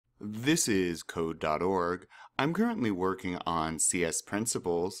This is Code.org. I'm currently working on CS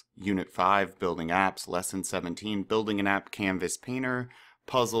Principles, Unit 5, Building Apps, Lesson 17, Building an App Canvas Painter,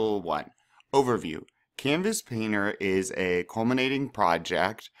 Puzzle 1. Overview. Canvas Painter is a culminating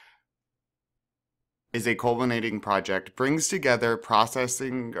project, brings together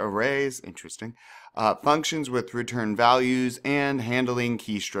processing arrays, functions with return values, and handling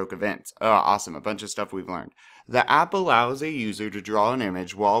keystroke events. Oh, awesome, a bunch of stuff we've learned. The app allows a user to draw an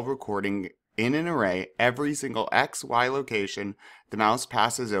image while recording in an array every single X, Y location the mouse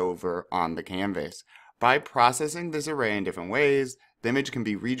passes over on the canvas. By processing this array in different ways, the image can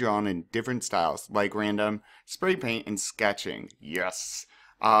be redrawn in different styles, like random, spray paint, and sketching. Yes,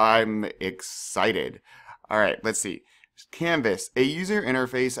 I'm excited. All right, let's see. Canvas, a user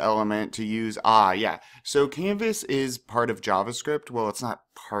interface element to use. So Canvas is part of JavaScript. Well, it's not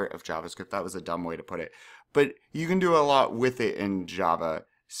part of JavaScript. That was a dumb way to put it. But you can do a lot with it in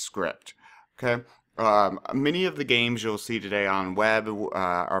JavaScript. Okay. Many of the games you'll see today on web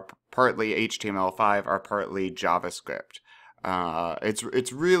are partly HTML5, are partly JavaScript.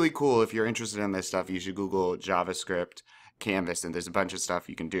 It's really cool. If you're interested in this stuff, you should Google JavaScript Canvas, and there's a bunch of stuff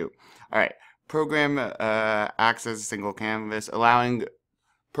you can do. All right. Program acts as a single canvas, allowing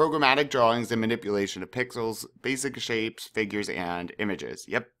programmatic drawings and manipulation of pixels, basic shapes, figures, and images.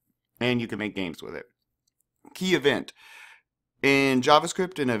 Yep, and you can make games with it. Key event. In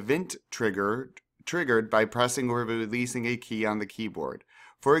JavaScript, an event triggered by pressing or releasing a key on the keyboard.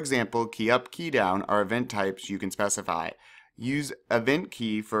 For example, key up, key down are event types you can specify. Use event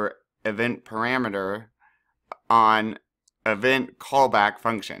key for event parameter on event callback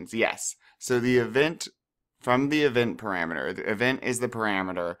functions. Yes. So the event from the event parameter, the event is the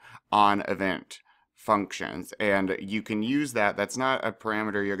parameter on event functions, and you can use that. That's not a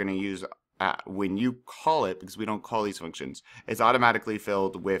parameter you're going to use when you call it, because we don't call these functions. It's automatically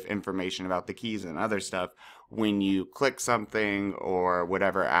filled with information about the keys and other stuff when you click something or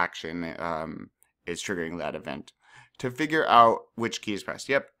whatever action is triggering that event. To figure out which key is pressed.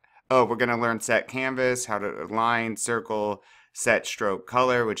 Yep. Oh, we're going to learn set canvas, how to align, circle, set stroke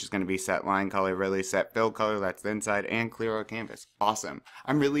color, which is going to be set line color, really set fill color, that's the inside, and clear our canvas. Awesome.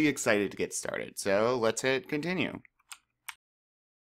 I'm really excited to get started. So let's hit continue.